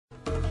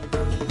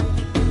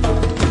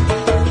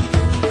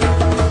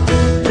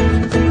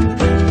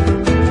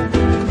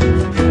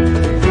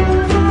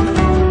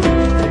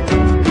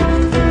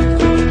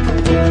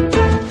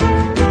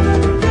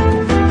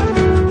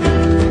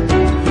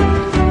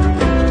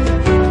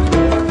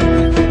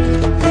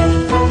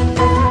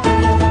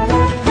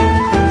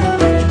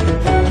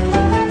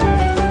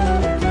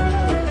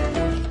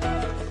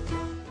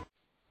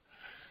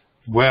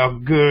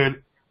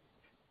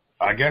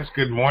I guess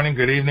good morning,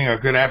 good evening, or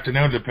good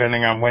afternoon,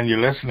 depending on when you're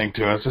listening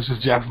to us. This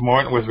is Jeff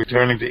Morton with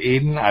Returning to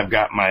Eden. I've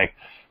got my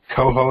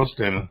co-host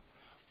and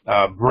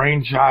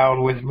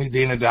brainchild with me,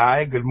 Dina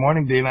Dye. Good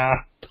morning, Dina.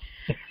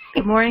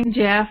 Good morning,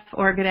 Jeff,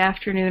 or good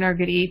afternoon, or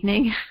good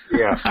evening.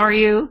 Yeah. How are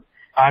you?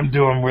 I'm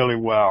doing really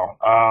well.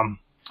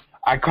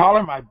 I call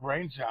her my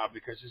brainchild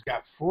because she's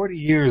got 40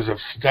 years of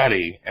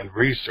study and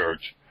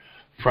research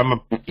from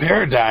a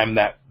paradigm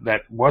that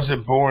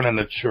wasn't born in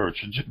the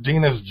church.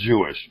 Dina's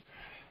Jewish,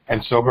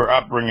 and so her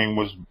upbringing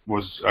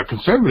was a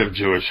conservative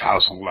Jewish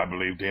household, I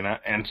believe, Dina.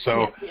 And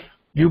so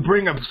you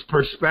bring a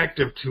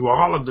perspective to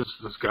all of this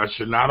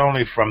discussion, not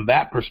only from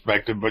that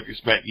perspective, but you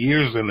spent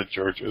years in the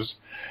churches,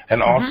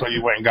 and also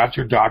you went and got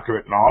your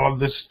doctorate and all of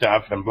this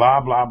stuff, and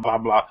blah, blah, blah,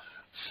 blah.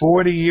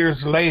 40 years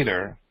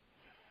later,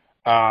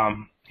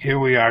 here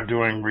we are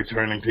doing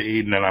Returning to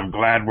Eden, and I'm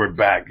glad we're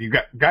back. You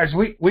guys,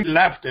 we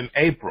left in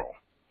April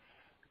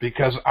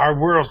because our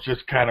world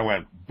just kind of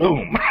went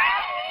boom.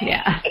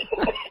 Yeah.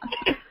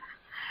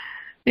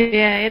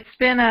 Yeah, it's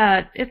been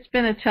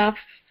a tough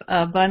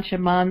bunch of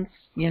months,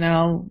 you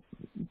know,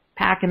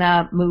 packing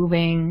up,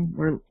 moving.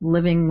 We're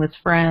living with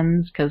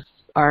friends because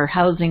our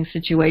housing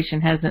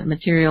situation hasn't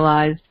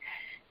materialized.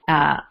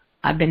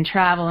 I've been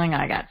traveling.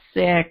 I got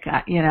sick.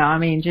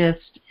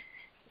 Just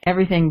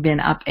everything been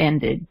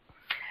upended.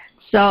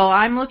 So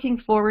I'm looking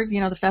forward.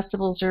 You know, the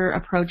festivals are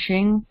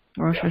approaching,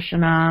 Rosh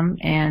Hashanah,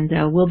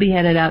 and we'll be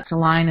headed out to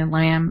Lion and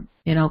Lamb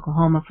in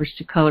Oklahoma for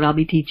Sukkot. I'll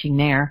be teaching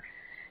there.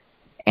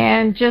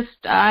 And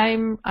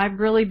I've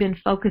really been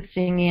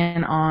focusing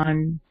in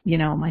on, you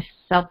know, my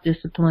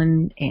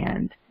self-discipline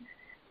and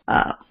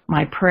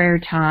my prayer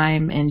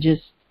time and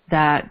just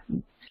that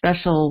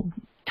special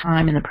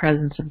time in the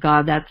presence of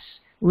God. That's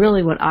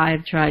really what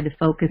I've tried to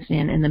focus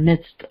in the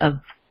midst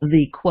of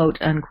the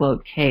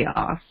quote-unquote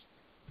chaos.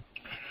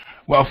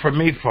 Well, for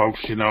me, folks,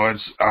 you know,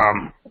 it's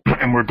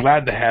and we're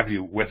glad to have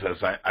you with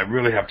us. I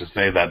really have to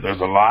say that there's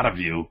a lot of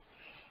you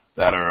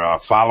that are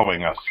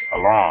following us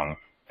along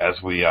as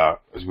we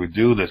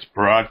do this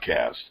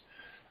broadcast,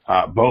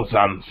 both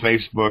on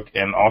Facebook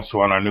and also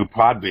on our new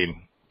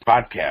Podbean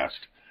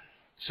podcast.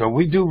 So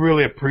we do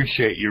really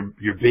appreciate your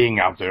being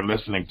out there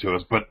listening to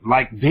us. But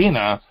like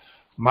Dina,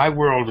 my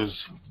world is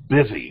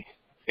busy,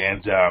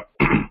 and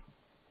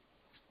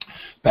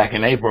back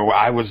in April,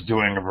 I was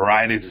doing a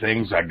variety of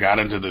things. I got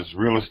into this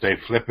real estate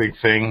flipping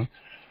thing.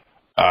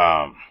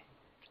 I'm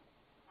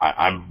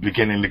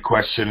beginning to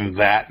question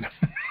that.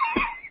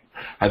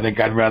 I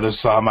think I'd rather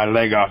saw my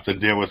leg off than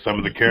deal with some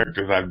of the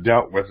characters I've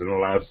dealt with in the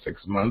last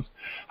 6 months.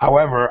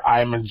 However,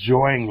 I'm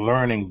enjoying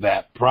learning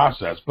that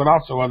process, but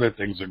also other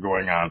things are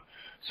going on.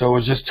 So it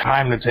was just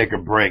time to take a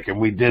break, and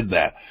we did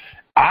that.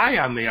 I,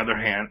 on the other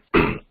hand,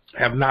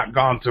 have not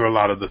gone through a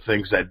lot of the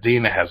things that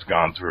Dina has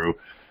gone through.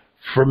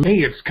 For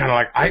me, it's kind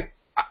of like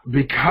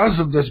because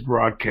of this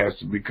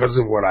broadcast and because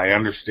of what I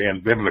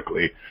understand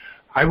biblically,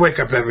 I wake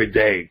up every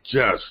day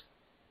just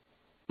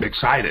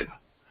excited.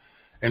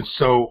 And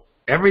so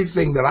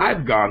everything that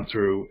I've gone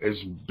through is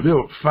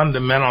built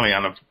fundamentally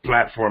on a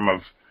platform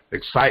of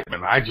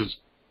excitement.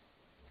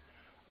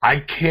 I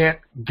can't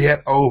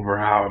get over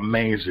how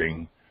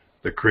amazing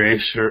the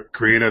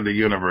creator of the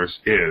universe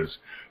is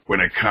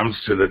when it comes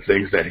to the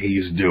things that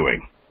he's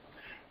doing.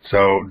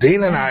 So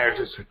Dean and I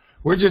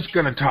we're just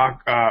going to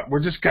talk,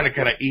 we're just going to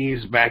kind of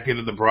ease back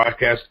into the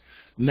broadcast.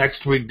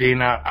 Next week,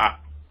 Dina,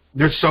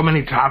 there's so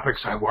many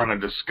topics I want to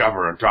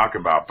discover and talk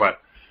about, but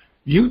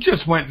you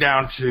just went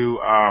down to,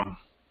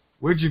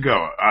 where'd you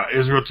go?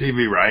 Israel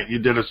TV, right? You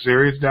did a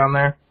series down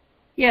there?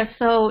 Yeah,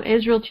 so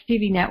Israel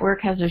TV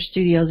Network has their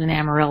studios in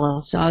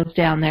Amarillo, so I was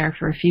down there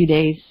for a few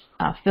days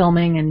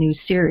filming a new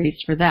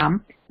series for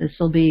them. This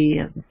will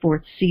be the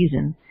 4th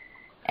season.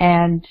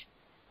 And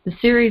the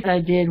series I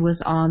did was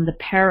on the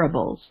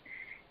parables.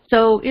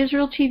 So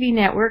Israel TV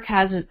Network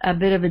has a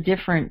bit of a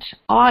different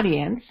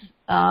audience,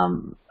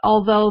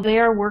 although they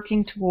are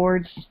working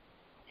towards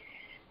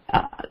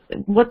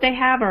what they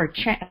have are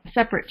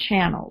separate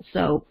channels.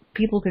 So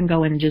people can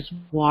go in and just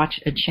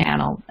watch a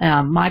channel.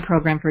 My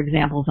program, for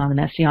example, is on the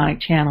Messianic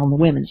channel and the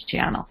Women's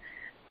channel.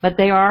 But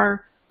they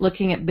are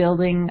looking at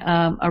building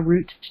a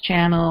Roots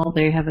channel.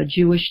 They have a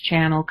Jewish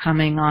channel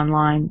coming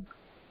online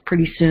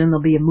pretty soon.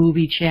 There'll be a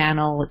movie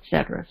channel,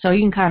 etc. So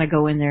you can kind of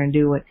go in there and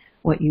do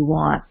what you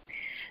want.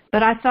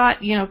 But I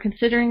thought, you know,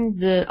 considering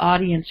the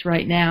audience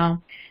right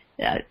now,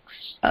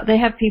 they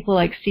have people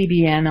like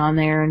CBN on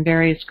there and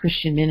various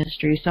Christian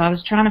ministries. So I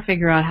was trying to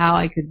figure out how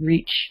I could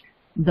reach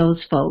those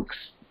folks.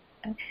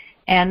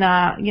 And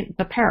you know,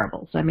 the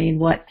parables. I mean,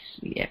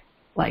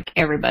 like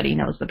everybody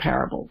knows the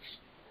parables.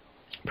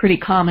 Pretty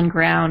common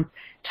ground,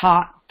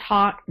 taught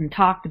and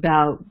talked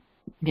about,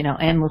 you know,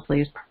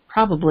 endlessly.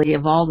 Probably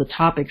of all the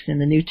topics in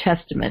the New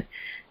Testament,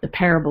 the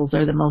parables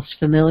are the most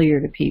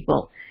familiar to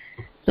people.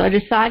 So I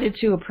decided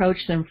to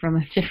approach them from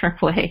a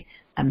different way.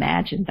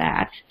 Imagine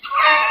that.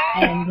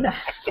 And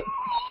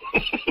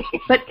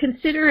but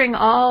considering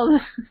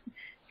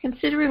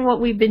what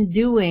we've been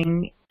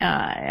doing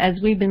as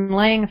we've been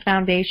laying a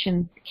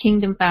foundation,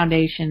 kingdom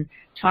foundation,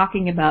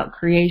 talking about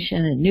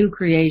creation and new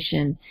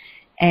creation,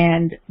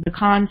 And the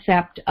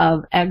concept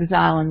of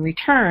exile and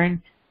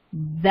return,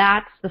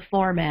 that's the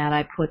format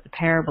I put the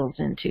parables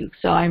into.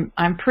 So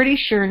I'm pretty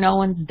sure no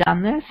one's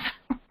done this.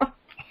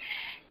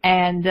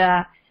 And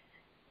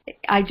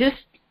I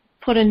just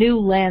put a new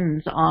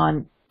lens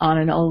on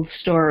an old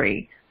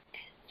story.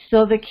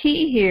 So the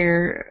key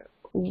here,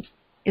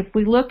 if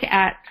we look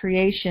at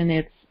creation,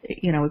 it's,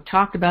 we've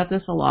talked about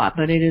this a lot,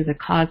 but it is a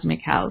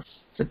cosmic house.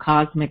 It's a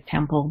cosmic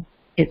temple.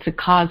 It's a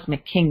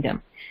cosmic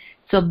kingdom.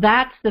 So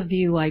that's the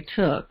view I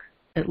took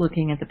at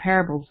looking at the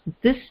parables.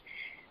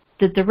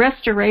 That the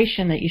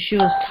restoration that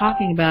Yeshua is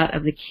talking about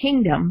of the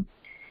kingdom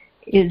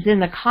is in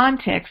the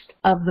context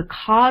of the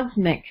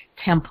cosmic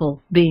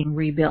temple being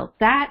rebuilt.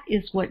 That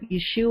is what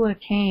Yeshua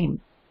came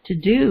to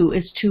do,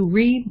 is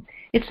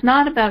it's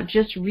not about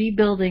just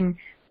rebuilding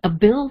a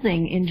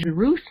building in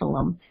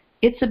Jerusalem.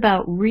 It's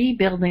about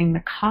rebuilding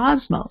the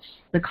cosmos,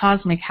 the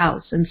cosmic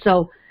house. And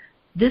so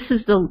this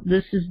is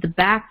the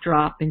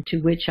backdrop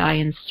into which I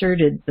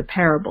inserted the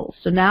parables.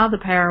 So now the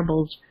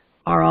parables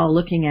are all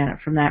looking at it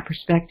from that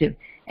perspective.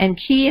 And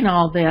key in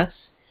all this,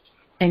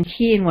 and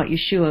key in what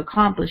Yeshua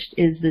accomplished,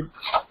 is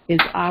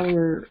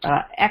our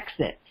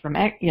exit from,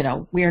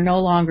 we are no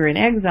longer in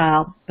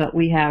exile, but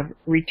we have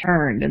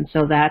returned. And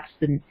so that's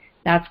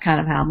kind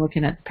of how I'm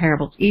looking at the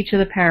parables. Each of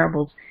the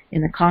parables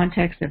in the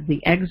context of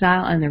the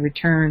exile and the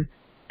return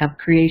of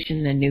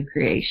creation and new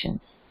creation.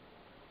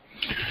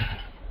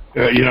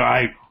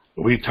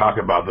 We talk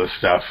about this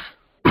stuff.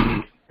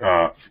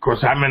 Of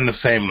course, I'm in the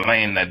same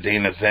lane that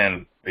Dina's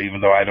in, even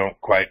though I don't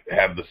quite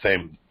have the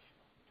same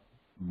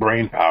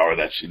brain power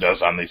that she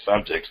does on these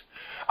subjects.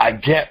 I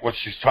get what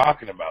she's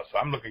talking about, so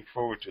I'm looking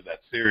forward to that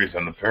series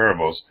on the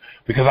parables,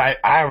 because I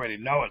already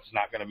know it's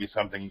not going to be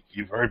something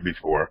you've heard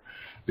before,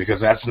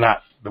 because that's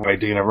not the way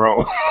Dina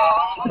rolls.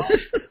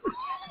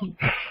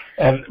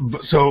 And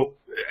so,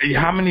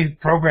 how many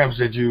programs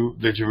did you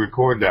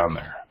record down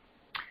there?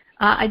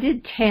 I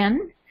did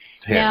 10.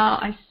 Now,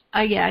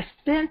 I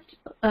spent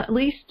at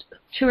least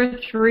 2 or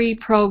 3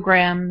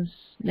 programs,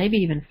 maybe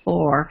even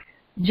 4,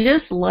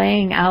 just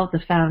laying out the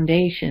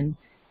foundation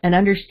and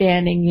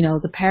understanding,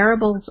 the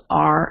parables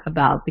are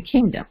about the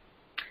kingdom.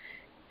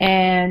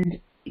 And,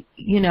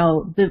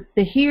 the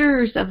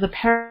hearers of the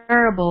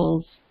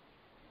parables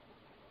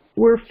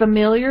were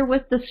familiar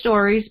with the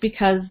stories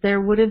because there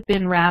would have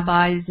been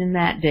rabbis in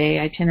that day,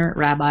 itinerant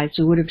rabbis,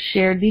 who would have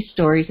shared these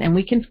stories, and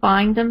we can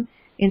find them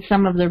in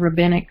some of the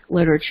rabbinic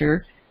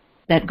literature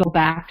that go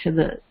back to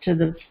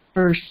the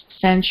first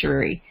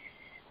century.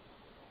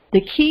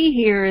 The key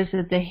here is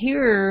that the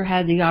hearer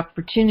had the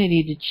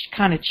opportunity to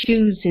kind of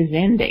choose his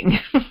ending.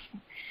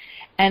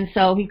 And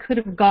so he could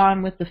have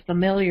gone with the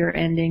familiar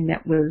ending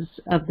that was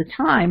of the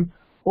time,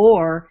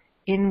 or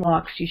in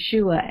walks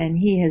Yeshua, and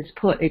he has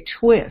put a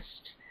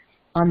twist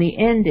on the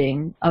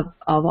ending of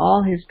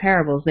all his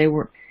parables. They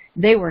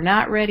were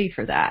not ready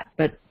for that,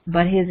 but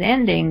his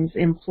endings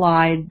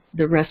implied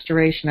the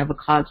restoration of a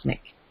cosmic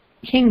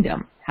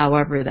kingdom,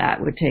 however that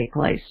would take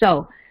place.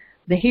 So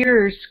the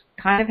hearers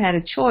kind of had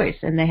a choice,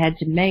 and they had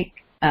to make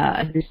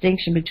a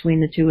distinction between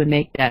the two and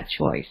make that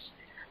choice.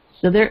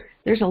 So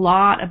there's a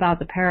lot about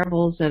the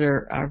parables that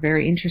are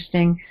very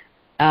interesting.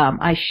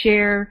 I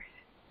share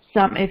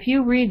some. If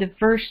you read the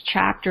first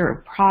chapter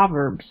of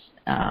Proverbs,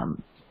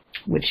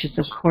 which is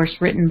of course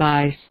written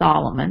by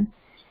Solomon,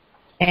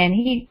 and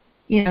he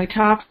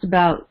talks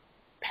about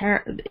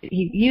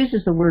he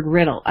uses the word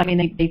riddle. I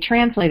mean, they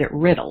translate it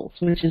riddles,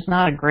 which is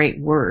not a great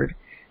word.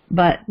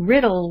 But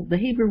riddle, the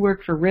Hebrew word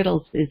for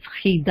riddles is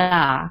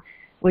chidah,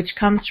 which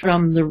comes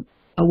from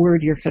a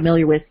word you're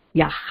familiar with,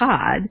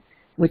 yahad,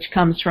 which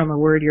comes from a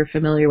word you're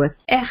familiar with,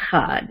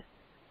 echad.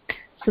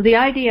 So the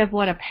idea of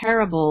what a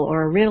parable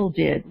or a riddle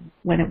did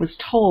when it was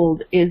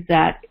told is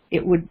that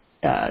it would,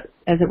 as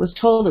it was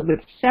told, it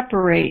would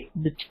separate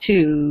the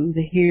two,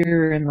 the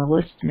hearer and the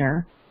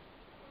listener.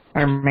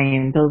 I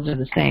mean, those are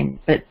the same,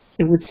 but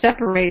it would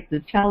separate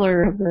the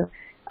teller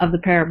of the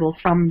parable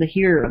from the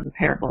hearer of the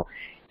parable.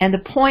 And the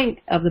point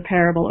of the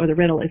parable, or the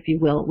riddle, if you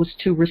will, was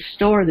to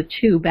restore the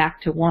two back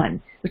to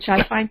one, which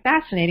I find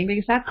fascinating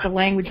because that's the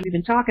language we've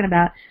been talking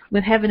about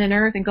with heaven and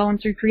earth and going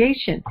through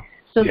creation.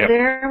 So yep.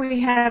 There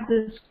we have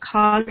this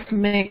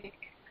cosmic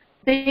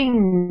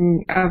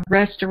thing of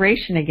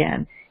restoration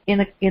again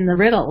in the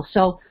riddle.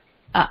 So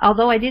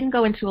although I didn't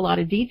go into a lot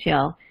of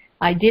detail,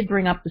 I did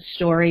bring up the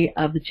story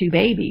of the 2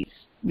 babies,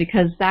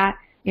 because that,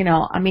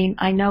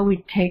 I know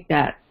we take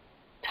that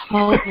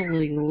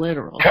totally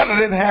literal. Cut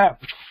it in half.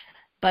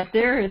 But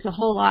there is a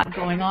whole lot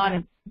going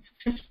on,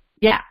 and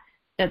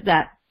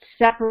that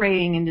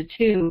separating into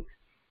 2,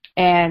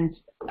 and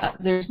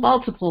there's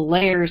multiple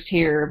layers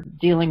here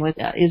dealing with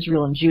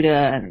Israel and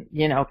Judah, and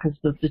because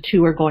the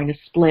 2 are going to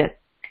split,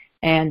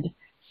 and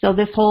so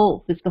the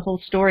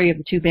whole story of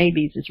the 2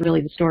 babies is really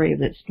the story of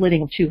the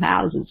splitting of 2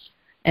 houses,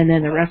 and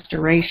then the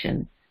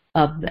restoration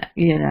of that.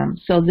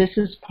 So this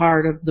is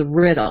part of the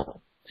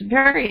riddle. It's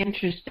very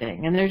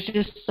interesting, and there's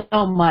just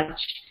so much.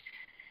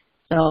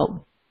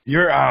 So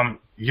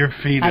your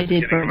feed is I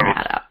did bring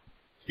that up.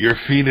 Your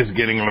feed is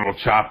getting a little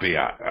choppy.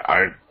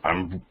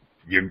 I'm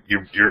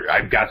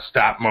I've got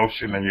stop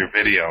motion in your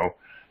video,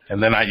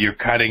 and then you're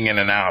cutting in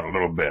and out a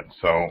little bit.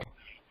 So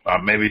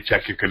maybe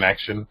check your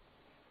connection.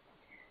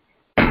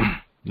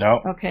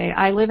 No? Okay,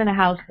 I live in a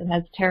house that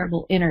has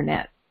terrible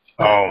internet.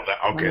 Oh,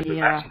 okay, so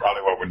that's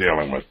probably what we're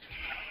dealing with.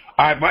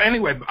 All right, but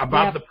anyway,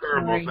 about the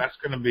parables, that's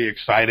going to be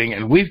exciting,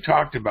 and we've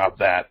talked about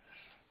that.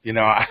 You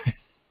know,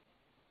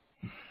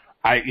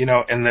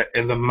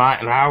 in the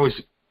mind, and I always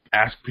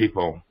ask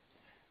people,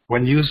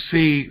 when you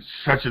see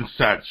such and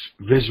such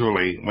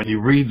visually, when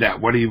you read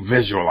that, what do you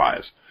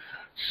visualize?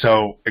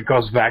 So it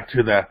goes back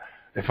to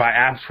if I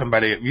ask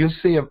somebody, if you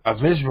see a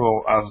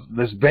visual of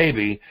this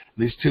baby,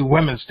 these two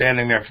women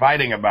standing there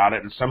fighting about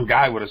it, and some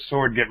guy with a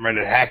sword getting ready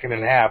to hack it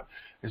in half,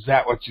 is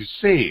that what you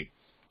see?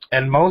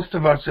 And most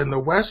of us in the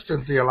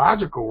Western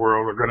theological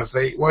world are going to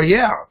say, well,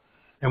 yeah.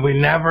 And we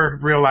never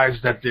realize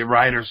that the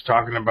writer's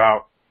talking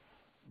about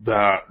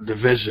the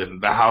division,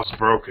 the house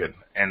broken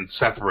and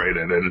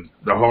separated, and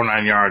the whole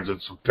 9 yards.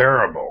 It's a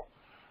parable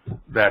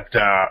that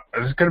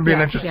it's going to be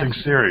an interesting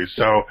series.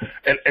 So,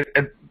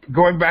 and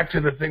going back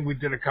to the thing we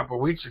did a couple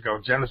of weeks ago,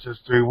 Genesis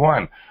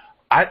 3:1,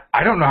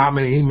 I don't know how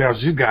many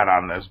emails you got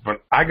on this,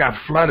 but I got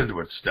flooded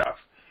with stuff.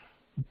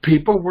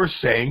 People were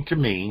saying to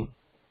me,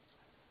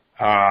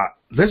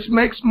 this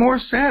makes more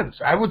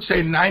sense. I would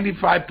say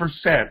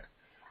 95%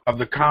 of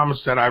the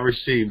comments that I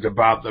received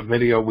about the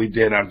video we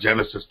did on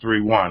Genesis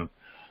 3:1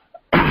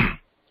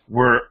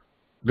 were,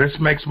 this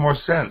makes more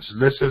sense.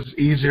 This is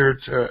easier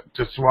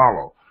to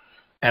swallow.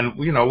 And,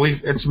 you know,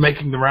 it's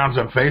making the rounds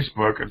on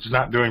Facebook. It's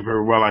not doing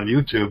very well on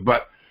YouTube,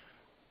 but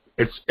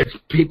it's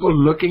people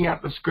looking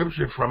at the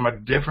scripture from a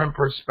different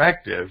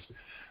perspective,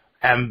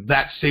 and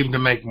that seemed to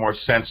make more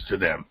sense to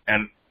them.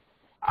 And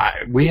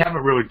we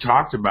haven't really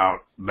talked about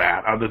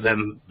that other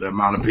than the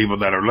amount of people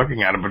that are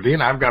looking at it. But, Dean,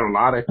 I've got a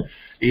lot of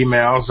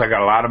emails. I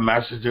got a lot of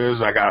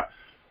messages.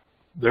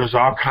 There's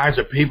all kinds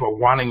of people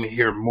wanting to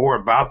hear more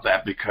about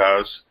that,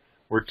 because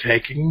we're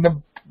taking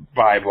the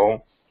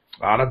Bible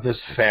out of this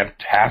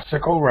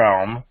fantastical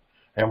realm,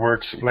 and we're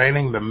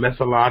explaining the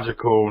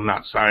mythological,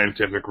 not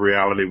scientific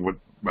reality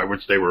by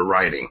which they were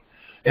writing.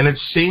 And it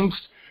seems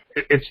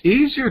it's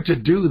easier to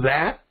do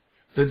that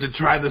than to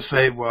try to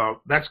say,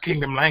 well, that's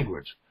kingdom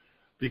language,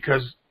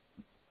 because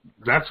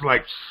that's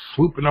like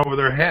swooping over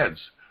their heads.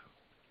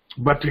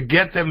 But to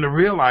get them to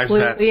realize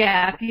that...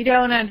 Yeah, if you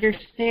don't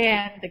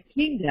understand the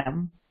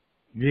kingdom...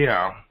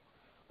 Yeah.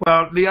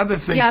 Well, the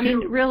other thing, yeah, I mean,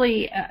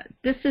 really,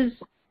 this is...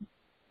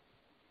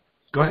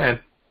 Go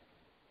ahead.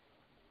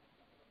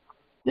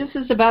 This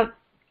is about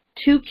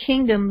two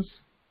kingdoms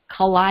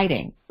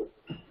colliding.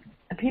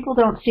 People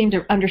don't seem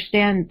to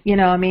understand, you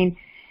know, I mean,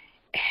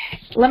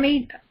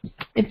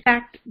 in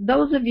fact,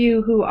 those of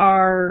you who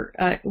are,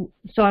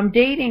 so I'm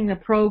dating the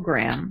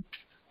program.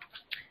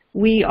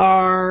 We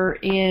are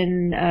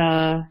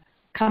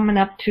coming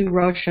up to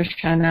Rosh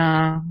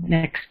Hashanah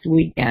next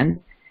weekend,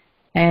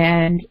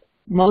 and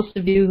most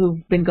of you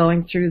who've been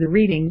going through the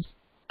readings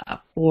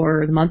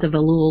for the month of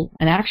Elul,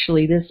 and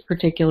actually this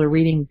particular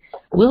reading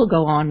will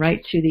go on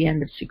right to the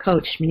end of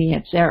Sukkot, Shmini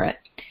Atzeret,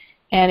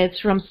 and it's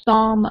from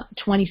Psalm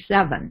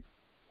 27.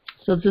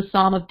 So it's a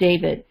Psalm of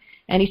David,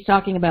 and he's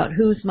talking about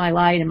who's my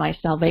light and my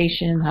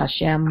salvation,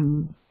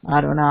 Hashem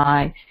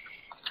Adonai,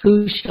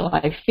 who shall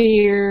I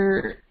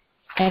fear?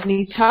 And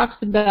he talks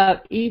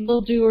about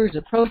evildoers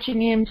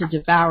approaching him to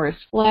devour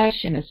his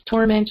flesh, and his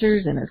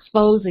tormentors and his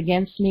foes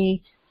against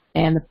me,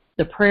 and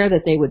the prayer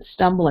that they would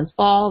stumble and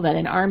fall, that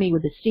an army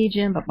would besiege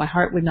him, but my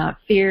heart would not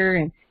fear,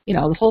 and, you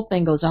know, the whole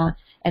thing goes on,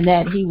 and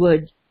that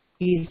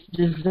his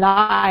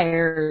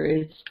desire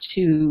is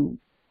to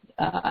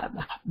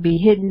be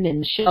hidden in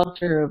the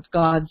shelter of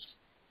God's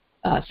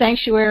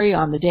sanctuary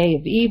on the day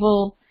of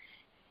evil,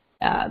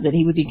 that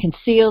he would be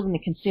concealed in the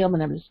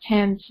concealment of his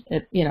tent.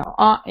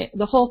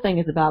 The whole thing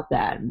is about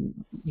that, and,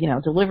 you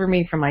know, deliver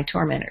me from my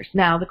tormentors.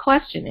 Now, the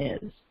question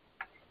is,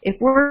 if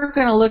we're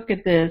going to look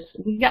at this,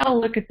 we got to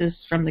look at this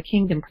from the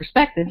kingdom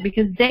perspective,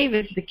 because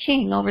David's the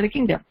king over the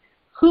kingdom.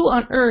 Who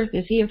on earth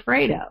is he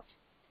afraid of?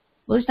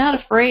 Well, he's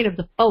not afraid of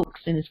the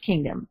folks in his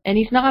kingdom, and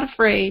he's not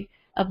afraid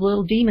of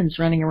little demons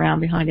running around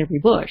behind every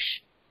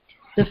bush.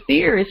 The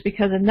fear is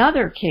because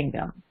another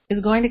kingdom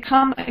is going to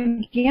come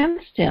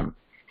against him,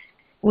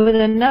 with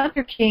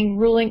another king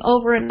ruling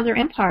over another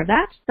empire.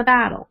 That's the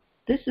battle.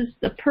 This is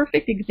the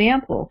perfect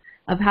example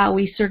of how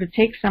we sort of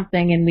take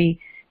something and we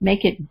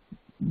make it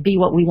be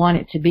what we want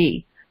it to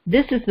be.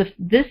 But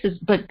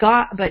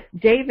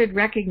David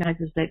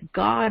recognizes that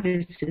God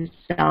is his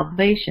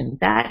salvation.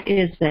 That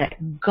is,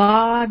 that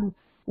God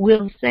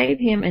will save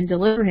him and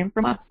deliver him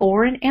from a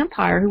foreign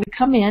empire who would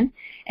come in.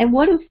 And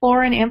what do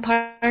foreign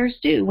empires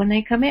do when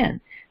they come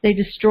in? They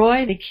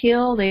destroy, they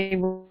kill, they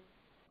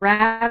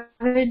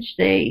ravage,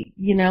 they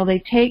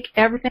take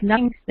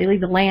everything, they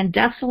leave the land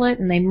desolate,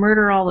 and they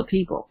murder all the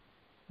people.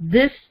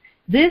 This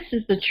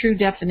is the true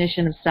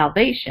definition of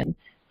salvation.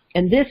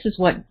 And this is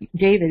what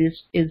David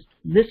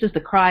this is the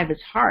cry of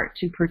his heart,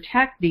 to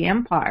protect the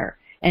empire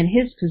and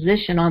his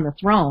position on the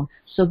throne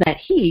so that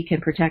he can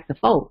protect the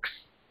folks.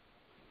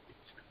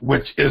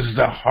 Which is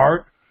the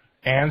heart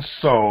and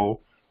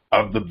soul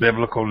of the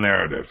biblical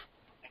narrative,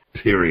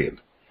 period.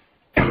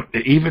 And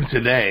even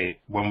today,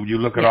 when you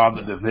look at all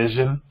the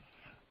division,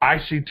 I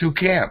see two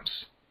camps.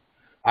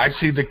 I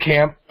see the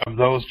camp of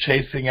those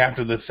chasing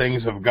after the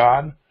things of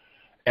God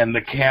and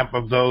the camp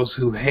of those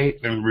who hate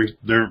and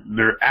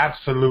they're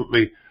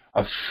absolutely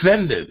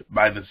offended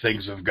by the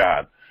things of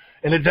God.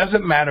 And it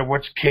doesn't matter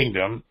which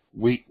kingdom,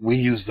 we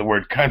use the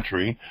word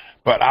country,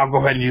 but I'll go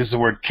ahead and use the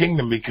word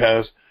kingdom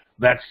because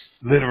that's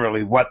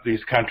literally what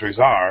these countries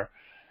are.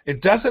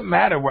 It doesn't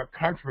matter what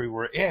country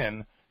we're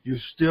in, you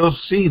still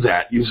see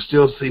that. You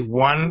still see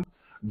one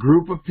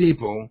group of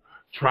people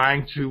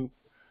trying to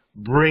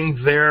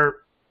bring their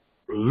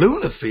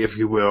lunacy, if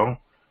you will,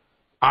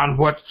 on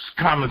what's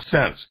common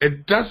sense.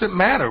 It doesn't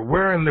matter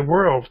where in the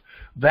world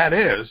that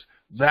is.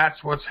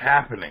 That's what's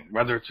happening.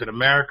 Whether it's in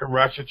America,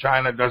 Russia,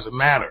 China, it doesn't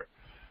matter.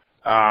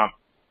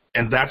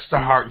 And that's the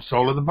heart and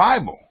soul of the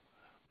Bible,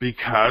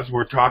 because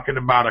we're talking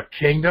about a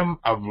kingdom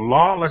of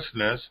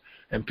lawlessness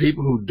and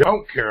people who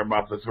don't care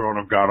about the throne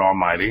of God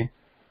Almighty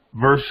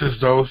versus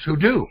those who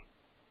do.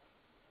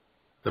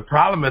 The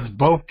problem is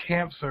both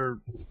camps are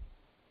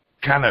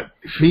kind of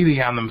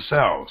feeding on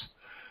themselves.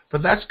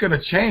 But that's going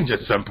to change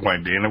at some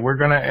point, Dean, and we're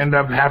going to end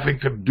up having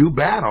to do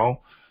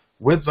battle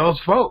with those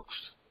folks.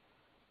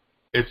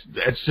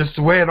 It's just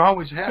the way it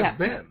always has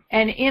been.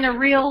 And in a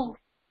real,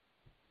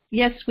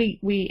 yes,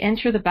 we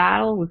enter the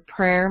battle with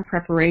prayer and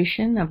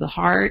preparation of the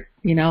heart,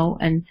 you know,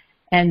 and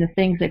the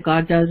things that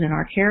God does in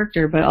our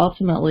character, but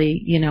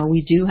ultimately, you know,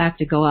 we do have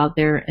to go out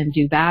there and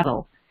do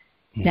battle.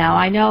 Mm-hmm. Now,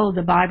 I know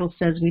the Bible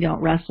says we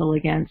don't wrestle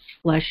against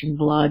flesh and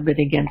blood, but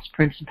against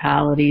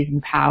principalities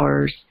and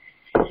powers.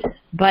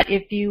 But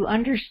if you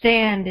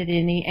understand that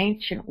in the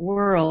ancient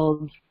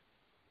world,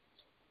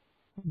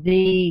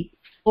 the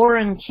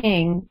foreign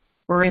king,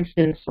 for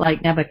instance,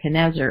 like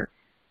Nebuchadnezzar,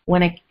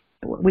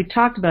 we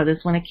talked about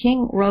this, when a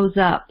king rose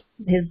up,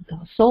 his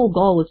sole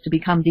goal was to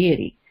become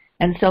deity.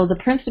 And so the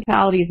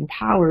principalities and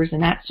powers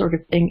and that sort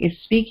of thing is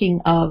speaking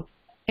of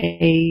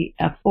a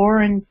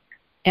foreign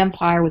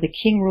empire with a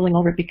king ruling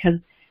over it, because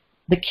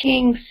the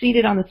king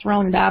seated on the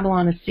throne in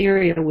Babylon,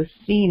 Assyria, was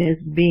seen as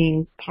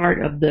being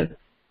part of the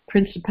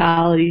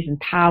principalities and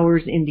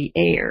powers in the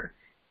air,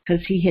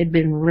 because he had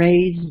been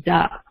raised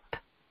up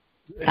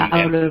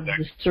out of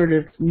the sort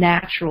of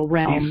natural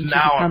realm. He's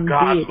now a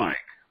godlike.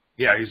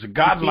 Yeah, he's a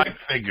godlike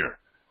figure.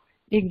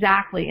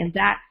 Exactly, and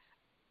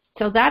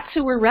that's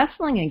who we're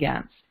wrestling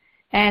against.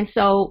 And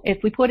so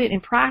if we put it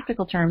in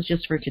practical terms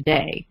just for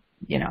today,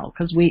 you know,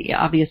 because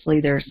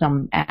obviously there are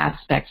some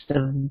aspects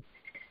of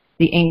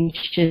the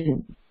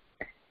ancient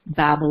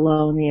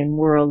Babylonian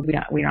world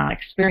we're not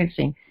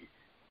experiencing.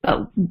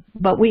 But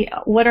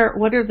what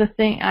are the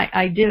things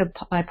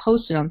I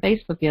posted on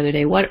Facebook the other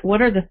day?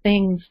 What are the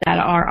things that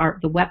are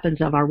the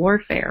weapons of our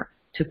warfare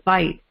to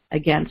fight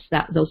against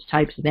those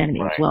types of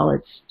enemies? Right. Well,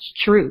 it's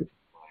truth.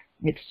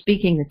 It's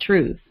speaking the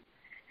truth.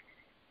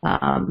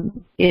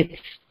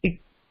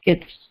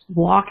 It's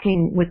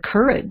walking with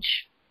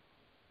courage.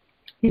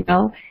 You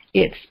know,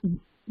 it's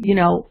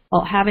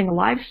having a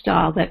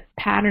lifestyle that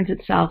patterns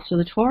itself to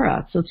the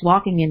Torah. So it's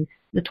walking in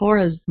the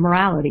Torah's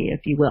morality,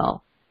 if you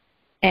will.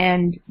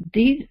 And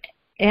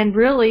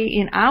really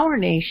in our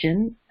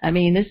nation, I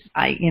mean,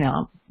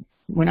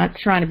 we're not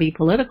trying to be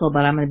political,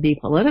 but I'm going to be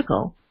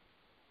political.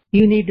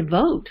 You need to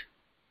vote.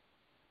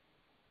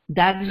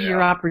 That is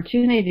your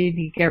opportunity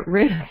to get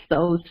rid of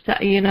those,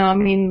 I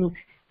mean,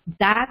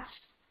 that's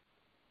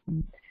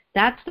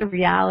the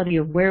reality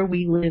of where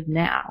we live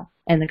now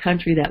and the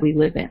country that we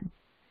live in.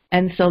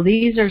 And so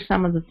these are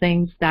some of the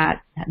things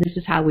this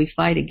is how we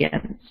fight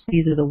against.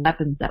 These are the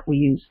weapons that we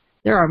use.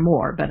 There are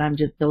more, but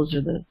those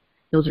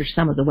are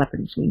some of the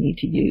weapons we need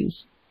to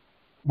use.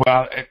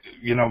 Well,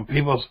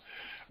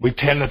 we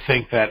tend to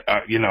think that,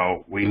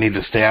 we need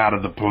to stay out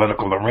of the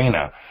political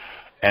arena.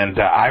 And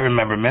I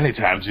remember many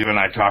times you and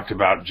I talked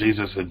about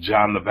Jesus and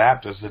John the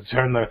Baptist.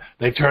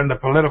 They turned the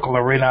political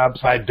arena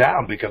upside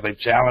down because they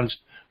challenged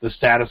the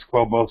status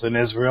quo both in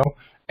Israel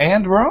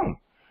and Rome.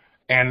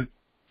 And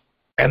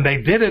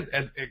they did it.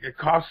 It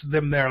cost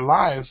them their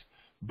lives,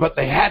 but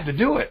they had to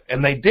do it,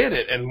 and they did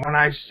it. And when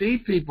I see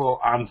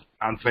people on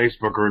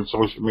Facebook or in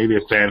social media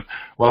saying,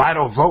 well, I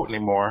don't vote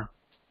anymore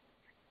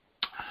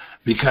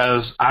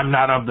because I'm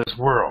not of this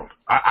world,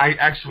 I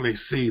actually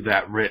see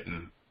that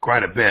written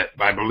quite a bit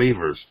by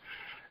believers.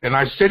 And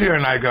I sit here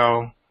and I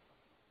go,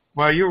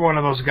 well, you're one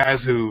of those guys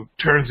who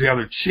turns the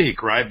other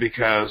cheek, right?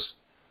 Because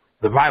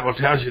the Bible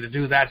tells you to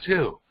do that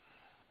too.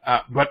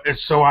 But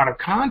it's so out of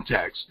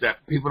context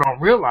that people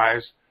don't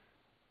realize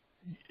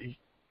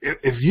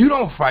if you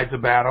don't fight the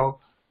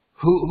battle,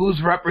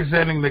 who's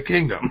representing the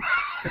kingdom?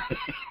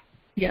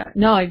 Yeah,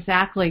 no,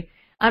 exactly.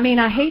 I mean,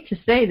 I hate to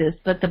say this,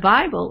 but the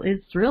Bible is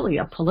really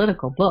a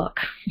political book.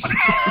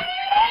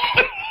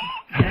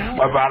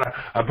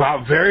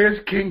 About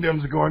various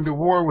kingdoms going to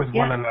war with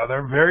one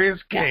another, various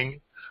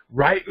kings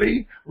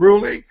rightly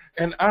ruling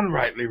and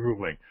unrightly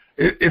ruling.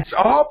 It's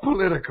all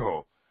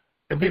political.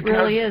 It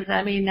really is.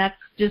 I mean, that's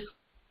just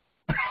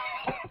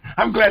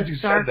I'm glad you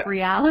said that.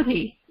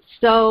 Reality.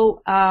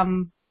 So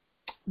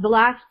the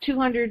last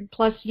 200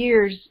 plus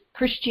years,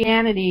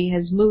 Christianity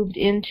has moved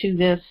into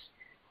this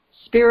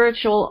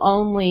spiritual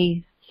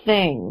only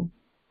thing,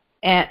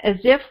 as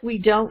if we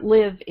don't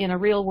live in a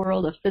real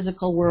world, a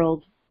physical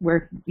world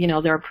where, you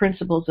know, there are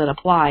principles that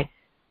apply.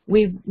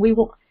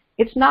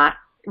 It's not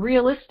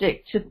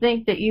realistic to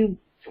think that you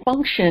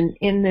function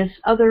in this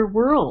other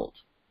world.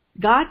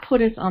 God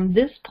put us on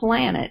this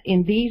planet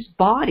in these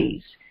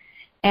bodies,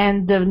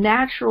 and the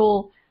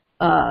natural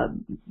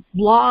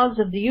laws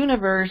of the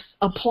universe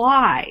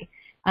apply.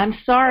 I'm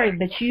sorry,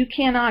 but you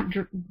cannot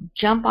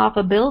jump off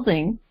a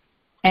building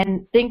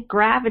and think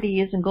gravity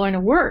isn't going to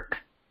work.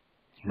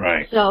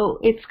 Right. So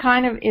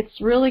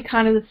it's really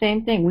kind of the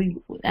same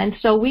thing.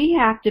 So we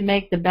have to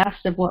make the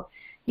best of what,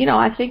 you know,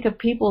 I think of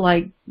people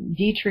like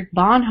Dietrich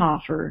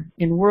Bonhoeffer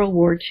in World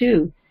War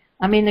II.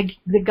 I mean,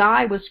 the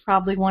guy was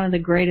probably one of the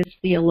greatest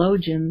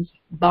theologians,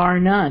 bar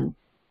none.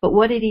 But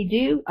what did he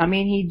do? I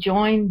mean, he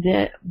joined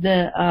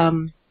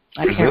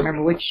I can't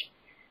remember which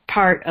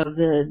part of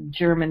the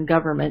German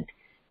government,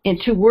 and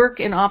to work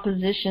in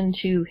opposition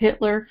to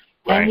Hitler.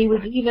 Right. And he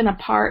was even a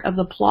part of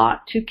the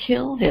plot to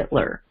kill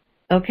Hitler.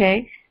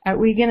 Okay? Are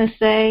we going to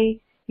say,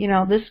 you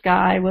know, this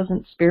guy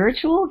wasn't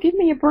spiritual? Give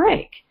me a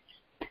break.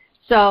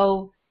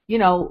 So, you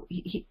know,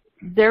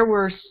 there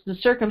were the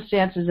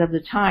circumstances of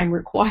the time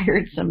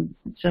required some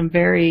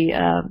very,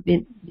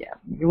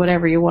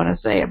 whatever you want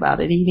to say about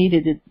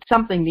it.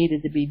 Something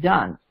needed to be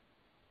done.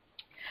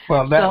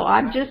 Well, so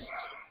I'm just...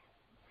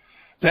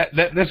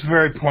 This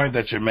very point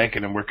that you're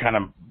making, and we're kind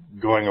of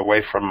going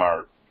away from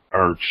our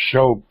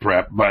show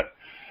prep, but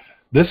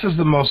this is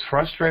the most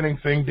frustrating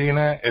thing,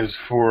 Dina, is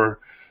for,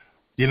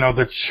 you know,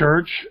 the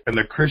church and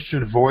the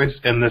Christian voice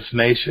in this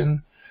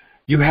nation.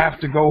 You have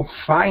to go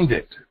find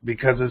it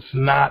because it's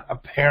not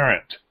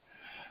apparent.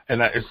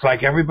 And it's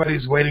like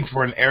everybody's waiting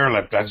for an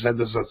airlift. I've said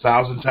this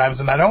 1,000 times,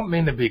 and I don't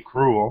mean to be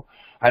cruel.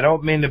 I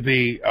don't mean to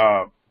be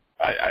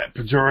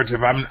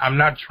pejorative. I'm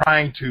not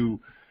trying to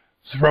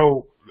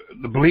throw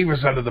the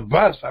believers under the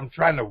bus. I'm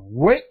trying to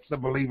wake the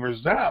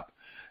believers up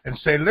and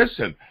say,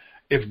 listen,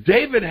 if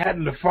David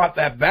hadn't have fought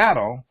that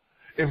battle,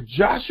 if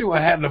Joshua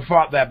hadn't have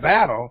fought that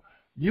battle,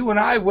 you and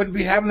I wouldn't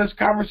be having this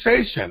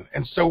conversation.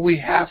 And so we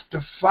have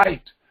to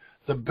fight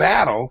the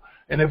battle.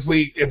 And if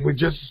we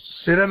just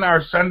sit in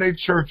our Sunday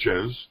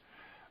churches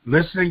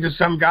listening to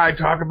some guy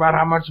talk about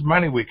how much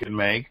money we can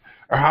make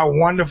or how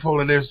wonderful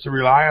it is to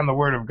rely on the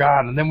Word of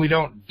God, and then we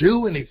don't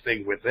do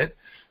anything with it,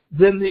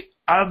 then the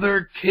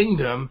other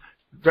kingdom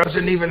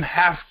doesn't even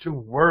have to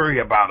worry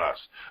about us.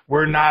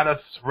 We're not a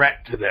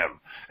threat to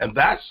them. And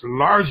that's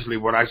largely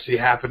what I see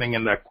happening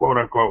in the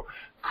quote-unquote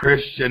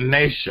Christian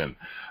nation.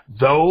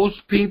 Those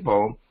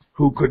people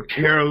who could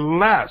care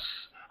less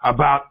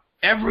about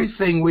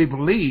everything we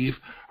believe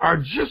are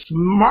just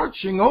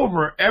marching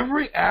over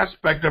every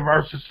aspect of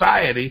our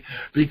society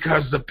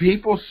because the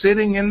people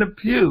sitting in the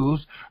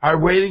pews are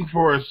waiting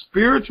for a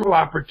spiritual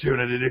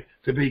opportunity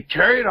to be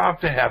carried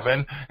off to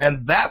heaven,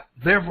 and that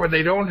therefore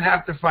they don't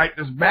have to fight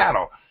this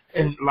battle.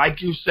 And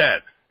like you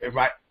said,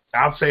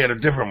 I'll say it a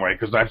different way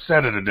because I've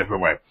said it a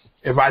different way.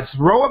 If I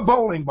throw a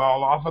bowling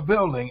ball off a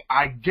building,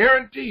 I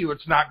guarantee you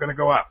it's not going to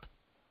go up.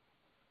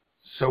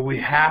 So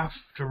we have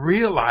to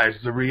realize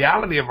the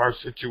reality of our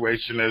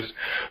situation is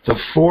the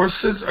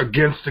forces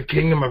against the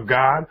kingdom of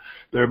God,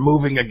 they're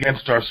moving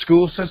against our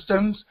school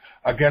systems,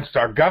 against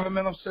our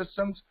governmental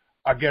systems,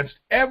 against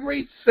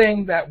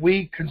everything that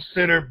we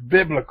consider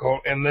biblical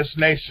in this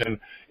nation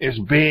is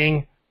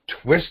being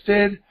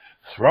twisted,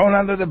 thrown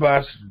under the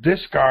bus,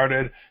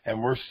 discarded,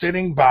 and we're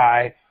sitting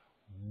by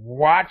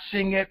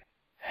watching it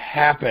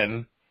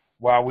happen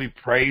while we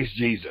praise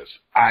Jesus.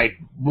 I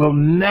will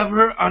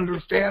never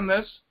understand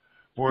this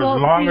for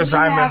as long as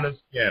I'm in the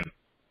skin.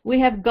 We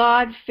have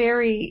God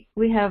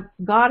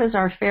as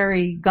our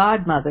fairy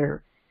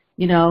godmother,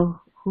 you know,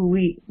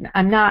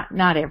 I'm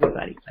not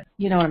everybody, but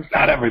you know what I'm saying.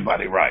 Not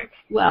everybody, right.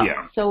 Well,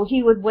 yeah. So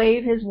he would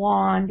wave his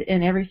wand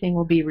and everything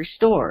will be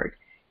restored.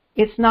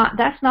 That's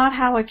not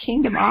how a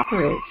kingdom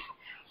operates.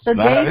 So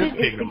David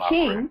is the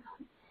king.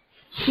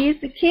 He's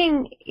the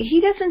king.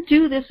 He doesn't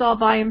do this all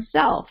by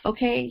himself,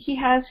 okay? He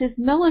has his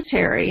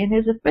military and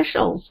his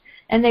officials,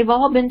 and they've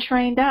all been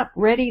trained up,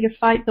 ready to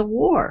fight the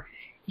war.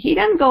 He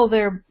doesn't go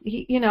there,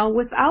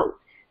 without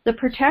the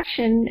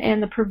protection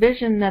and the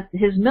provision that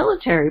his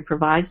military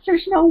provides.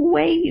 There's no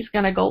way he's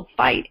going to go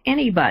fight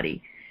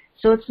anybody.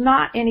 So it's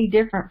not any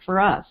different for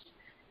us.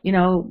 You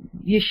know,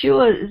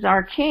 Yeshua is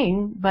our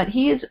king, but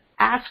he is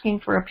asking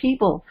for a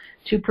people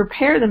to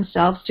prepare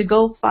themselves to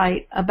go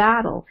fight a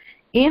battle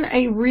in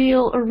a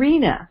real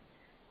arena.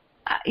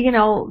 You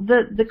know,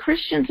 the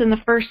Christians in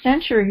the first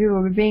century who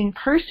were being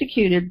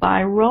persecuted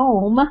by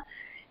Rome,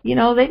 you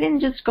know, they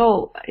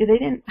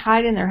didn't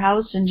hide in their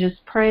house and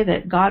just pray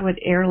that God would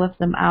airlift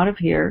them out of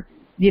here.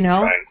 You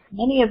know, right.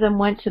 Many of them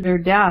went to their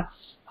deaths,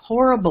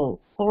 horrible,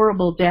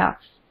 horrible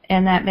deaths,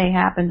 and that may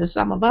happen to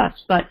some of us.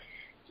 But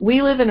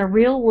we live in a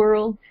real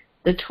world.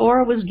 The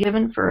Torah was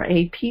given for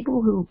a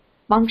people who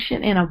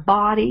function in a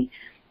body,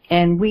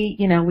 and we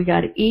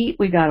got to eat,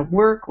 we got to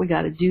work, we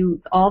got to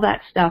do all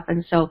that stuff.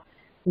 And so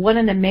what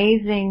an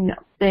amazing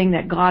thing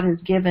that God has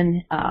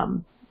given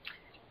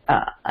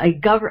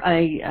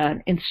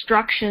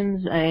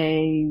instructions,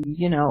 a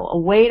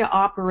way to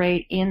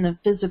operate in the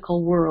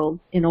physical world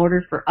in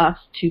order for us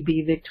to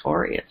be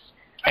victorious.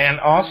 And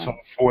also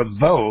for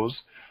those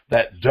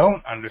that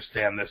don't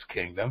understand this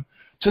kingdom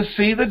to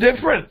see the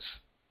difference.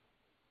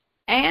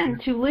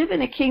 And to live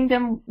in a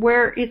kingdom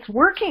where it's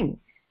working.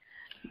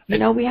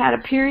 We had a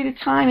period of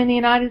time in the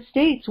United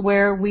States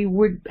where we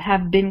would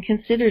have been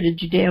considered a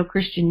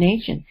Judeo-Christian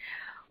nation.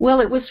 Well,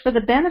 it was for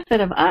the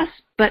benefit of us,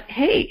 but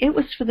hey, it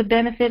was for the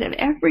benefit of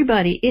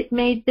everybody. It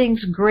made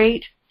things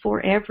great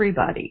for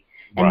everybody.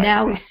 And Right.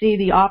 Now we see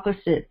the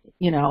opposite,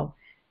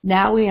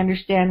 Now we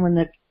understand when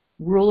the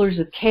rulers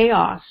of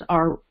chaos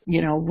are,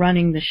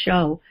 running the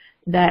show,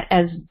 that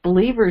as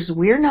believers,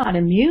 we're not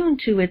immune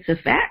to its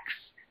effects.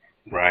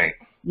 Right.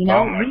 We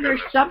are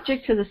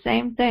subject to the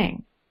same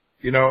thing.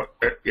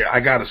 I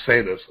got to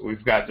say this.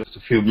 We've got just a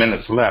few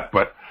minutes left,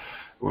 but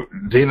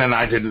Dina and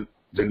I didn't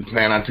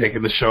plan on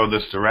taking the show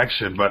this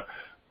direction, but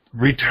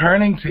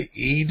returning to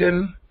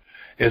Eden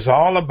is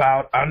all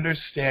about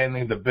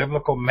understanding the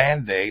biblical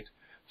mandate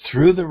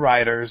through the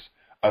writers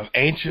of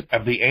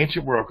the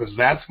ancient world, because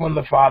that's when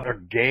the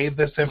Father gave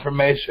this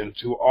information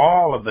to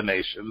all of the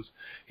nations.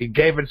 He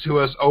gave it to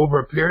us over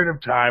a period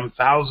of time,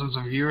 thousands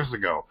of years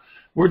ago.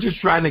 We're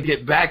just trying to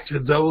get back to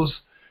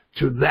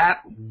that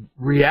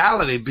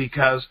reality,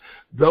 because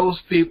those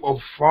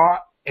people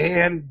fought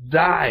and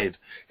died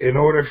in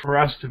order for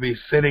us to be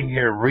sitting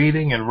here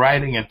reading and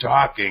writing and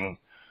talking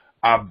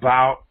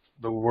about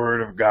the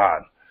Word of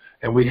God.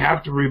 And we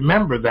have to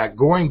remember that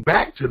going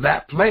back to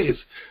that place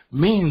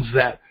means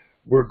that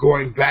we're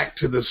going back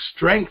to the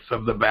strength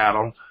of the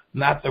battle,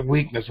 not the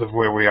weakness of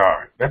where we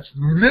are. That's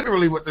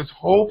literally what this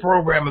whole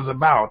program is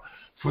about,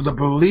 for the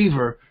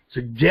believer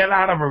to get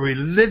out of a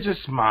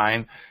religious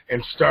mind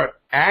and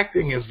start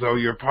acting as though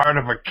you're part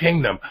of a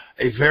kingdom,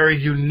 a very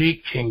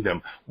unique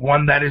kingdom,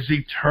 one that is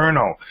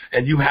eternal,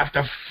 and you have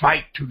to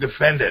fight to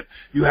defend it.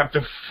 You have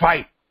to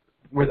fight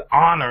with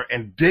honor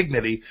and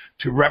dignity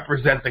to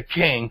represent the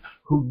King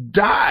who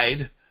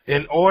died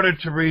in order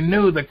to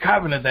renew the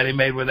covenant that he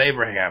made with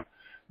Abraham.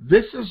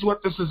 This is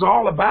what this is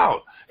all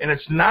about, and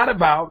it's not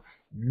about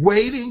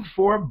waiting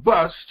for a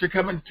bus to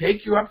come and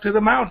take you up to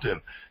the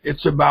mountain.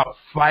 It's about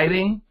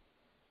fighting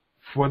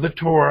for the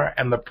Torah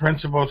and the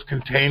principles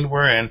contained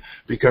wherein,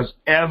 because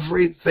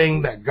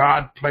everything that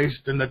God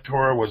placed in the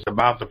Torah was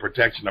about the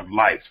protection of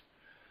life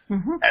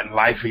and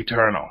life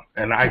eternal.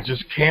 And I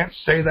just can't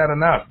say that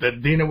enough.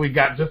 Dina, we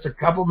got just a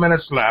couple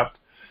minutes left.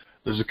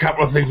 There's a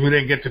couple of things we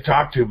didn't get to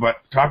talk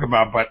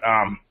about, but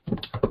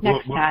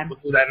we'll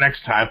do that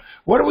next time.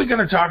 What are we going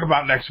to talk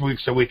about next week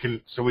so we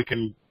can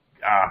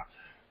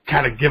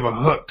kind of give a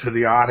hook to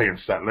the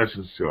audience that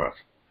listens to us?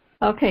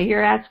 Okay,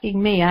 you're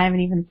asking me. I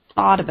haven't even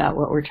thought about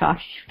what we're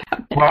talking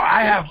about. Well,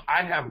 I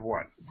have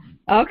one.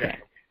 Okay.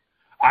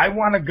 I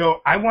want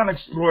to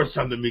explore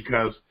something,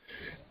 because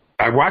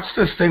I watched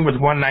this thing with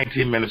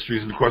 119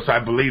 Ministries, and of course I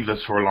believe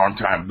this for a long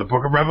time. The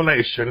book of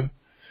Revelation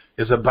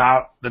is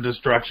about the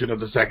destruction of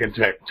the second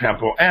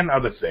temple and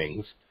other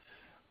things.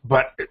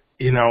 But,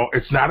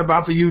 it's not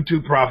about the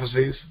YouTube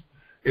prophecies.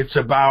 It's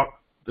about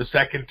the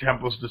second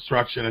temple's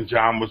destruction, and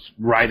John was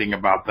writing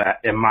about that,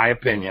 in my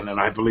opinion,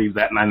 and I believe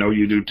that, and I know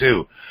you do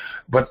too.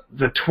 But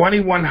the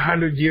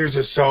 2,100 years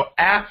or so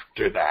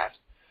after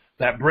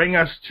that bring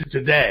us to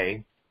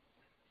today,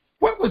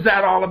 what was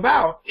that all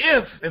about?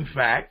 If, in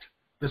fact,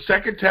 the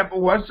second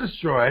temple was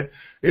destroyed,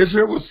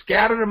 Israel was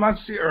scattered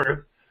amongst the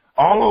earth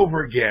all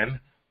over again,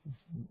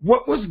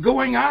 what was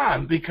going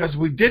on? Because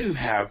we didn't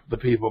have the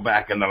people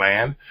back in the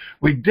land.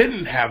 We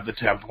didn't have the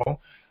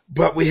temple,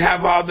 but we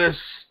have all this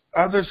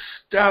other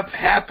stuff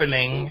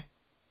happening,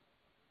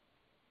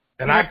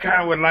 and I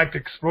kind of would like to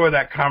explore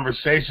that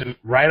conversation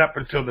right up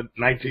until the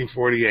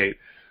 1948,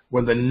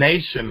 when the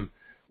nation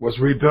was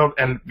rebuilt.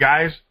 And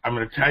guys, I'm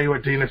going to tell you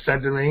what Dina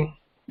said to me.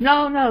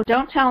 No,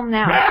 don't tell them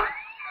now.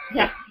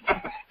 Yeah.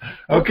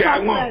 Okay, I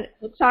won't.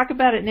 We'll talk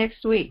about it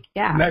next week.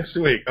 Yeah. Next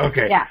week.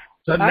 Okay. Yeah.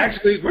 So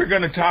next week we're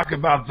going to talk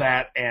about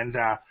that, and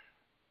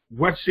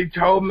what she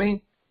told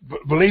me.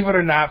 Believe it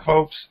or not,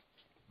 folks,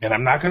 and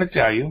I'm not going to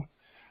tell you,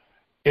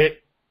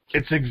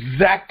 it's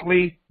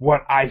exactly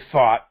what I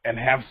thought and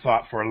have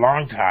thought for a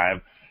long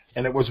time,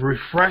 and it was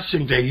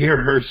refreshing to hear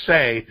her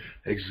say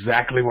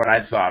exactly what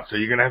I thought. So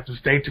you're going to have to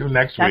stay tuned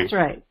next week. That's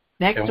right.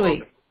 Next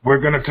week. We're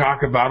going to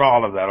talk about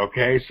all of that,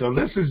 okay? So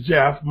this is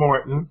Jeff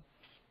Morton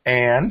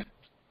and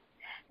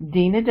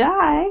Dina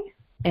Dye.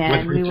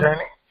 And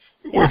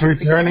with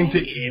returning to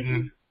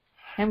Eden.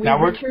 And we've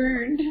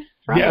returned.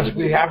 Yes,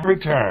 we have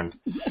returned.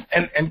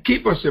 And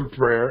keep us in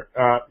prayer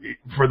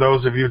for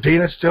those of you.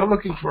 Dina's still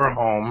looking for a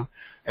home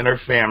and her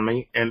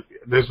family, and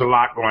there's a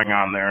lot going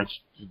on there,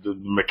 the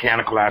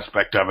mechanical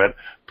aspect of it.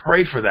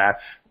 Pray for that.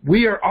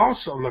 We are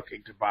also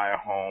looking to buy a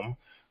home.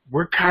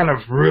 We're kind of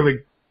really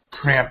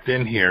cramped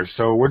in here,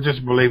 so we're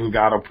just believing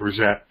God will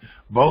present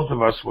both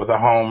of us with a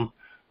home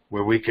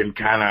where we can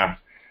kind of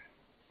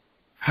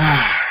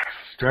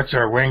stretch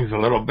our wings a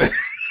little bit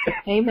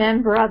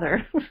Amen,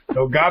 brother.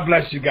 So God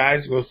bless you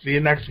guys. We'll see you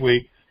next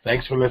week.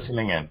 Thanks for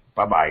listening in.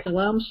 Bye-bye.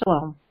 Shalom,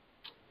 shalom.